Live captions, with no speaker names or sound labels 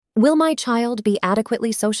Will my child be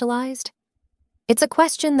adequately socialized? It's a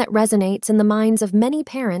question that resonates in the minds of many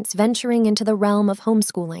parents venturing into the realm of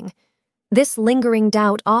homeschooling. This lingering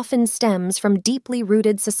doubt often stems from deeply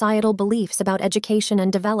rooted societal beliefs about education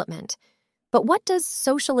and development. But what does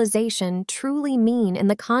socialization truly mean in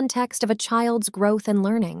the context of a child's growth and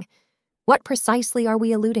learning? What precisely are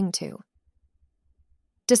we alluding to?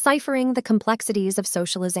 Deciphering the complexities of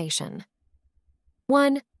socialization.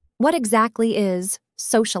 1. What exactly is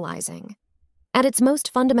socializing? At its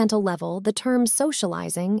most fundamental level, the term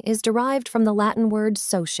socializing is derived from the Latin word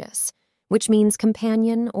socius, which means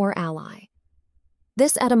companion or ally.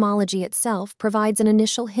 This etymology itself provides an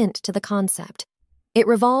initial hint to the concept. It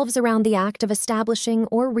revolves around the act of establishing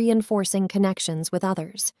or reinforcing connections with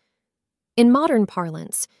others. In modern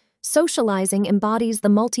parlance, socializing embodies the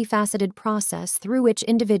multifaceted process through which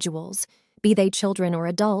individuals, be they children or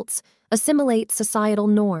adults, assimilate societal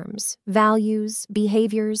norms, values,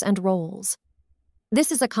 behaviors, and roles.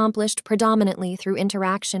 This is accomplished predominantly through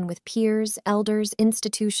interaction with peers, elders,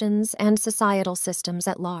 institutions, and societal systems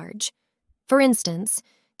at large. For instance,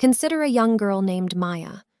 consider a young girl named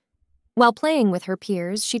Maya. While playing with her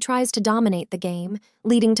peers, she tries to dominate the game,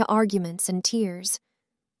 leading to arguments and tears.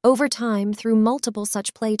 Over time, through multiple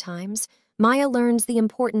such playtimes, Maya learns the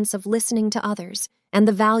importance of listening to others and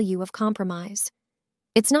the value of compromise.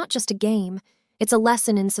 It's not just a game, it's a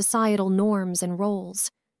lesson in societal norms and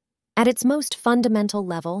roles. At its most fundamental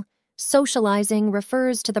level, socializing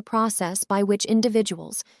refers to the process by which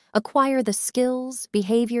individuals acquire the skills,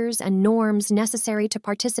 behaviors, and norms necessary to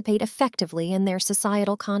participate effectively in their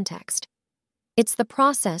societal context. It's the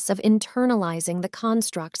process of internalizing the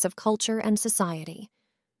constructs of culture and society.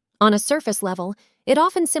 On a surface level, it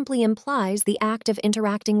often simply implies the act of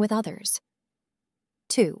interacting with others.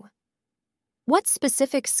 2. What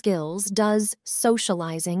specific skills does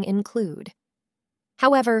socializing include?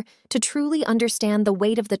 However, to truly understand the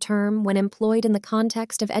weight of the term when employed in the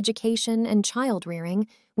context of education and child-rearing,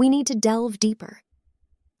 we need to delve deeper.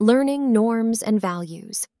 Learning norms and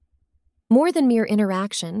values. More than mere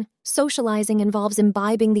interaction, socializing involves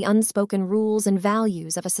imbibing the unspoken rules and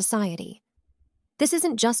values of a society. This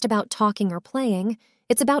isn't just about talking or playing,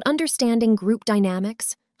 it's about understanding group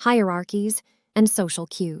dynamics, hierarchies, and social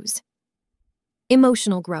cues.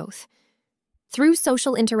 Emotional growth. Through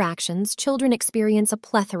social interactions, children experience a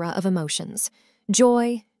plethora of emotions: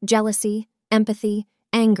 joy, jealousy, empathy,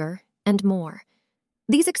 anger, and more.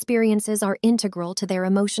 These experiences are integral to their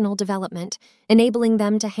emotional development, enabling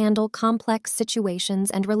them to handle complex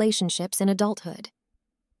situations and relationships in adulthood.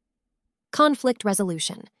 Conflict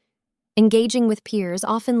resolution. Engaging with peers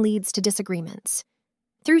often leads to disagreements.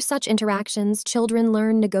 Through such interactions, children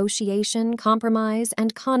learn negotiation, compromise,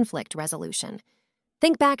 and conflict resolution.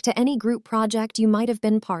 Think back to any group project you might have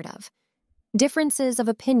been part of. Differences of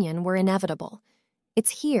opinion were inevitable.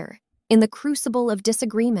 It's here, in the crucible of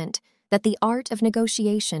disagreement, that the art of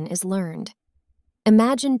negotiation is learned.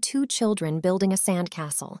 Imagine two children building a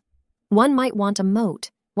sandcastle. One might want a moat,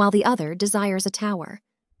 while the other desires a tower.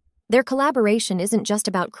 Their collaboration isn't just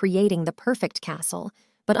about creating the perfect castle,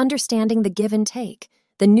 but understanding the give and take,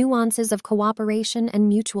 the nuances of cooperation and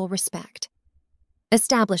mutual respect.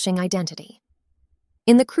 Establishing identity.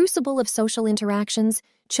 In the crucible of social interactions,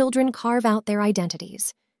 children carve out their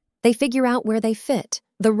identities. They figure out where they fit,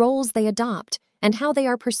 the roles they adopt, and how they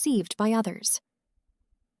are perceived by others.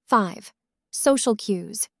 5. Social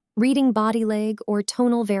cues, reading body language or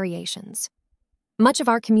tonal variations. Much of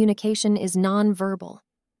our communication is nonverbal.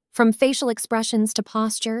 From facial expressions to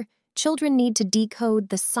posture, children need to decode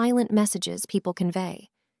the silent messages people convey.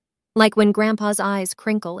 Like when Grandpa's eyes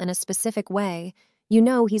crinkle in a specific way, you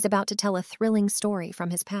know he's about to tell a thrilling story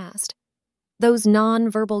from his past. Those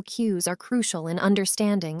nonverbal cues are crucial in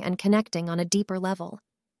understanding and connecting on a deeper level.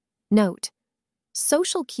 Note: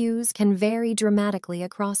 social cues can vary dramatically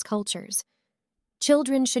across cultures.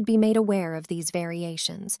 Children should be made aware of these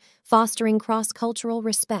variations, fostering cross-cultural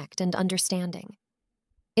respect and understanding.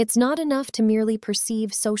 It's not enough to merely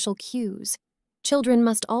perceive social cues. Children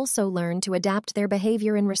must also learn to adapt their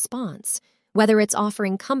behavior in response, whether it's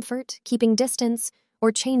offering comfort, keeping distance,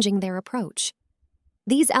 or changing their approach.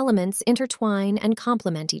 These elements intertwine and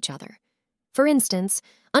complement each other. For instance,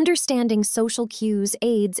 understanding social cues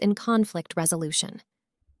aids in conflict resolution.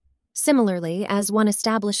 Similarly, as one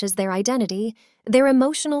establishes their identity, their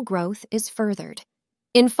emotional growth is furthered.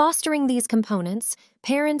 In fostering these components,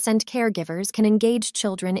 parents and caregivers can engage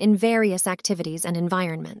children in various activities and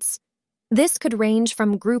environments. This could range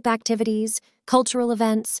from group activities, cultural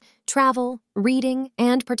events, travel, reading,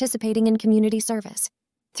 and participating in community service.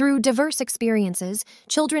 Through diverse experiences,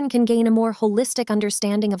 children can gain a more holistic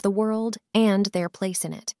understanding of the world and their place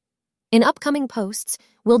in it. In upcoming posts,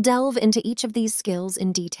 we'll delve into each of these skills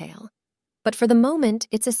in detail. But for the moment,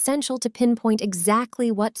 it's essential to pinpoint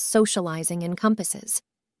exactly what socializing encompasses.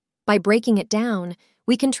 By breaking it down,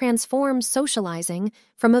 we can transform socializing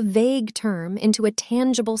from a vague term into a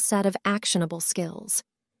tangible set of actionable skills.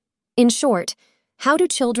 In short, how do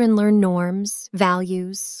children learn norms,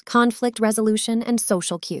 values, conflict resolution, and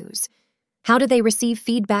social cues? How do they receive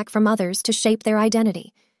feedback from others to shape their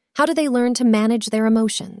identity? How do they learn to manage their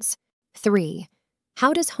emotions? 3.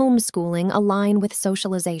 How does homeschooling align with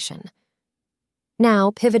socialization?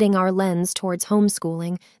 Now, pivoting our lens towards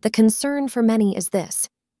homeschooling, the concern for many is this.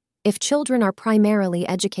 If children are primarily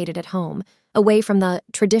educated at home, away from the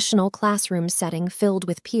traditional classroom setting filled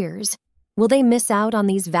with peers, will they miss out on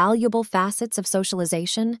these valuable facets of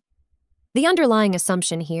socialization? The underlying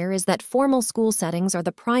assumption here is that formal school settings are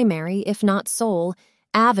the primary, if not sole,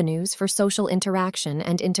 avenues for social interaction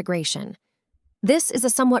and integration. This is a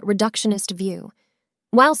somewhat reductionist view.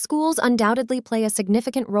 While schools undoubtedly play a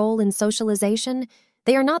significant role in socialization,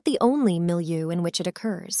 they are not the only milieu in which it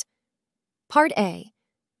occurs. Part A.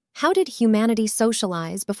 How did humanity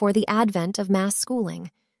socialize before the advent of mass schooling?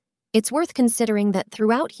 It's worth considering that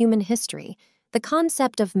throughout human history, the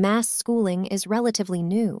concept of mass schooling is relatively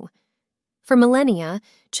new. For millennia,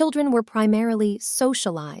 children were primarily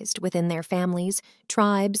socialized within their families,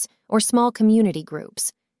 tribes, or small community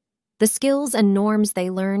groups. The skills and norms they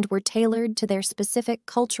learned were tailored to their specific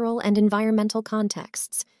cultural and environmental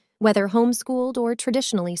contexts. Whether homeschooled or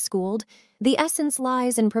traditionally schooled, the essence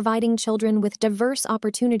lies in providing children with diverse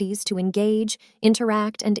opportunities to engage,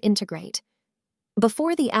 interact, and integrate.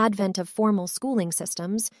 Before the advent of formal schooling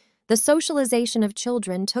systems, the socialization of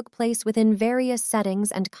children took place within various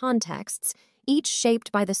settings and contexts, each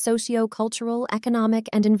shaped by the socio-cultural, economic,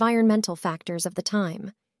 and environmental factors of the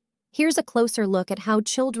time. Here's a closer look at how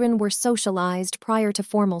children were socialized prior to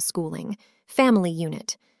formal schooling. Family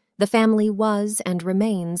unit. The family was, and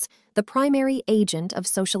remains, the primary agent of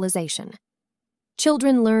socialization.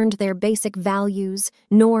 Children learned their basic values,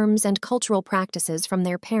 norms, and cultural practices from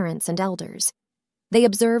their parents and elders. They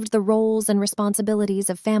observed the roles and responsibilities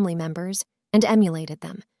of family members and emulated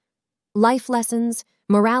them. Life lessons,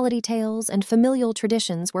 morality tales, and familial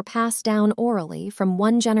traditions were passed down orally from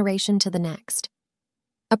one generation to the next.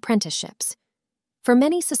 Apprenticeships. For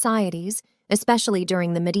many societies, especially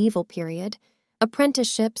during the medieval period,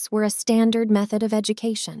 apprenticeships were a standard method of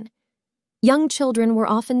education. Young children were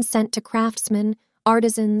often sent to craftsmen,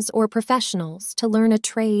 artisans, or professionals to learn a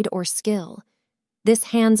trade or skill. This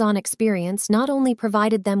hands-on experience not only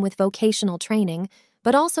provided them with vocational training,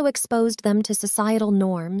 but also exposed them to societal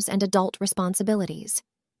norms and adult responsibilities.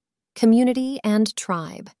 Community and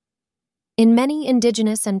tribe. In many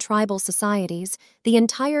indigenous and tribal societies, the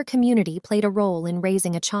entire community played a role in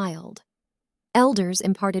raising a child. Elders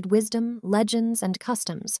imparted wisdom, legends, and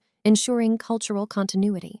customs, ensuring cultural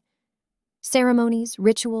continuity. Ceremonies,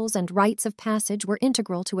 rituals, and rites of passage were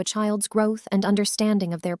integral to a child's growth and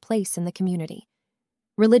understanding of their place in the community.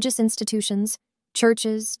 Religious institutions,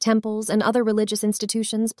 churches, temples, and other religious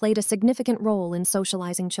institutions played a significant role in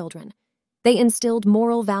socializing children. They instilled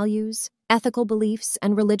moral values, ethical beliefs,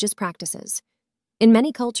 and religious practices. In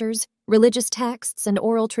many cultures, religious texts and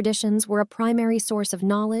oral traditions were a primary source of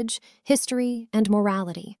knowledge, history, and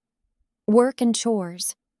morality. Work and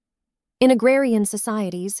chores. In agrarian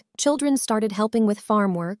societies, children started helping with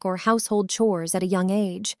farm work or household chores at a young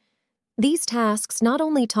age. These tasks not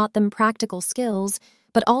only taught them practical skills,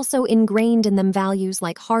 but also ingrained in them values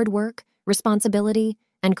like hard work, responsibility,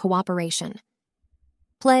 and cooperation.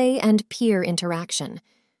 Play and peer interaction.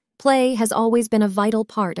 Play has always been a vital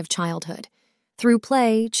part of childhood. Through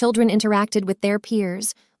play, children interacted with their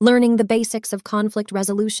peers, learning the basics of conflict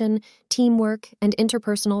resolution, teamwork, and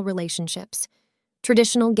interpersonal relationships.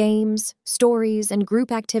 Traditional games, stories, and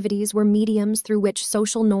group activities were mediums through which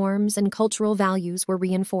social norms and cultural values were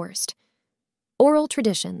reinforced. Oral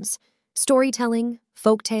traditions, storytelling,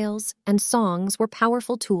 folk tales, and songs were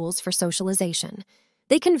powerful tools for socialization.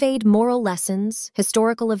 They conveyed moral lessons,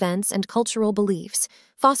 historical events, and cultural beliefs,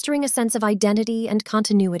 fostering a sense of identity and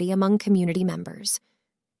continuity among community members.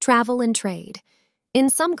 Travel and trade. In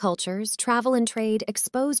some cultures, travel and trade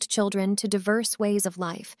exposed children to diverse ways of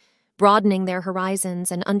life, broadening their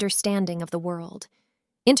horizons and understanding of the world.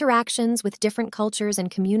 Interactions with different cultures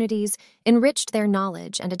and communities enriched their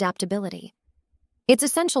knowledge and adaptability. It's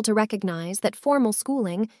essential to recognize that formal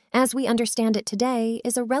schooling, as we understand it today,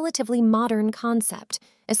 is a relatively modern concept,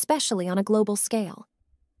 especially on a global scale.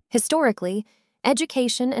 Historically,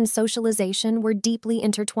 education and socialization were deeply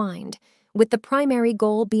intertwined, with the primary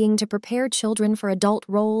goal being to prepare children for adult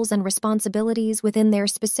roles and responsibilities within their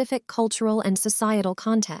specific cultural and societal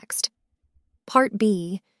context. Part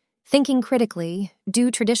B, thinking critically, do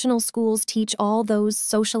traditional schools teach all those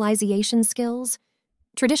socialization skills?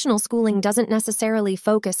 Traditional schooling doesn't necessarily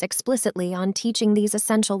focus explicitly on teaching these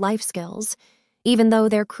essential life skills, even though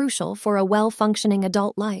they're crucial for a well-functioning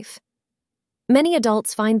adult life. Many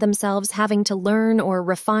adults find themselves having to learn or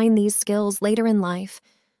refine these skills later in life,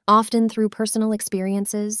 often through personal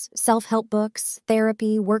experiences, self-help books,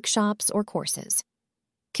 therapy, workshops, or courses.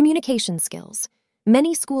 Communication skills.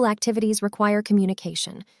 Many school activities require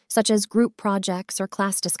communication, such as group projects or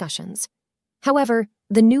class discussions. However,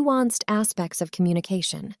 the nuanced aspects of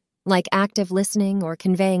communication, like active listening or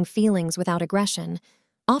conveying feelings without aggression,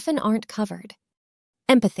 often aren't covered.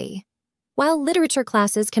 Empathy. While literature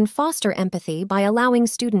classes can foster empathy by allowing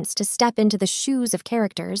students to step into the shoes of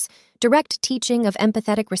characters, direct teaching of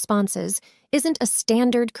empathetic responses isn't a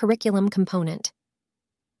standard curriculum component.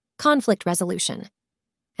 Conflict resolution.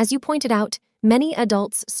 As you pointed out, many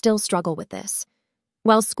adults still struggle with this.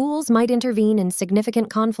 While schools might intervene in significant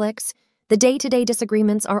conflicts, the day-to-day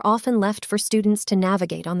disagreements are often left for students to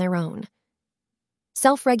navigate on their own.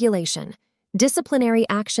 Self-regulation. Disciplinary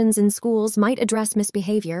actions in schools might address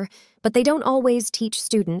misbehavior, but they don't always teach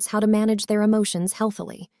students how to manage their emotions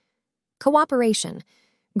healthily. Cooperation.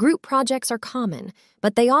 Group projects are common,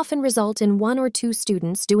 but they often result in one or two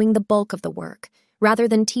students doing the bulk of the work, rather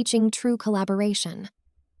than teaching true collaboration.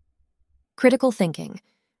 Critical thinking.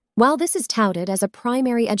 While this is touted as a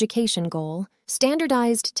primary education goal,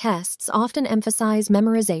 standardized tests often emphasize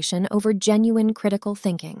memorization over genuine critical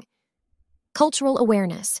thinking. Cultural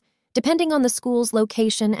awareness. Depending on the school's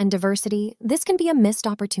location and diversity, this can be a missed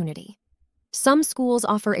opportunity. Some schools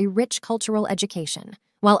offer a rich cultural education,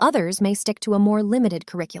 while others may stick to a more limited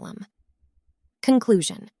curriculum.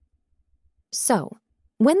 Conclusion. So,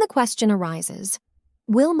 when the question arises,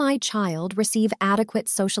 will my child receive adequate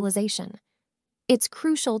socialization? It's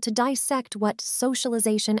crucial to dissect what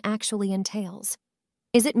socialization actually entails.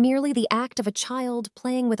 Is it merely the act of a child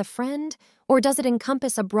playing with a friend, or does it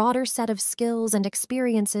encompass a broader set of skills and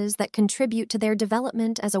experiences that contribute to their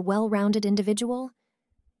development as a well-rounded individual?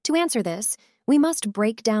 To answer this, we must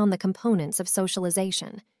break down the components of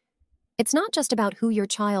socialization. It's not just about who your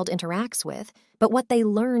child interacts with, but what they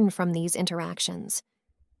learn from these interactions.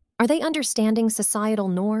 Are they understanding societal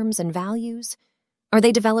norms and values? Are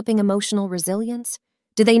they developing emotional resilience?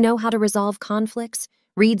 Do they know how to resolve conflicts,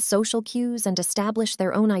 read social cues, and establish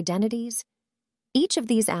their own identities? Each of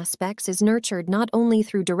these aspects is nurtured not only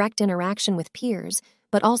through direct interaction with peers,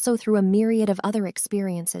 but also through a myriad of other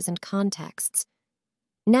experiences and contexts.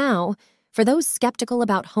 Now, for those skeptical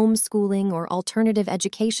about homeschooling or alternative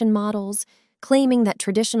education models, claiming that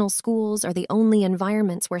traditional schools are the only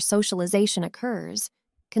environments where socialization occurs,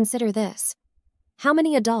 consider this. How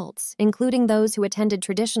many adults, including those who attended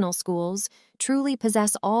traditional schools, truly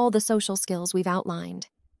possess all the social skills we've outlined?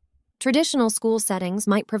 Traditional school settings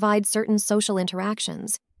might provide certain social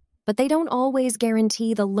interactions, but they don't always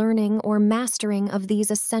guarantee the learning or mastering of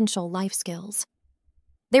these essential life skills.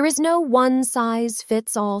 There is no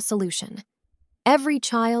one-size-fits-all solution. Every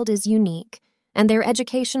child is unique, and their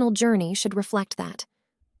educational journey should reflect that.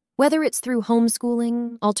 Whether it's through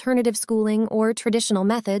homeschooling, alternative schooling, or traditional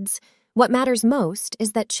methods, what matters most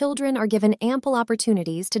is that children are given ample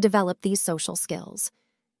opportunities to develop these social skills.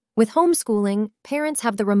 With homeschooling, parents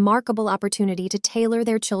have the remarkable opportunity to tailor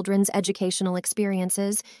their children's educational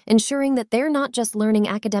experiences, ensuring that they're not just learning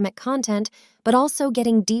academic content, but also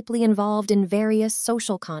getting deeply involved in various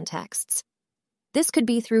social contexts. This could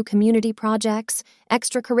be through community projects,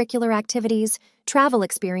 extracurricular activities, travel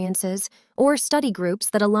experiences, or study groups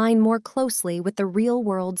that align more closely with the real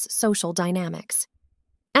world's social dynamics.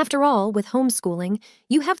 After all, with homeschooling,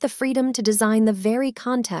 you have the freedom to design the very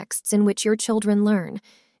contexts in which your children learn,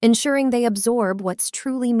 ensuring they absorb what's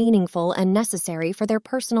truly meaningful and necessary for their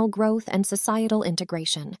personal growth and societal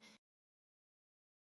integration.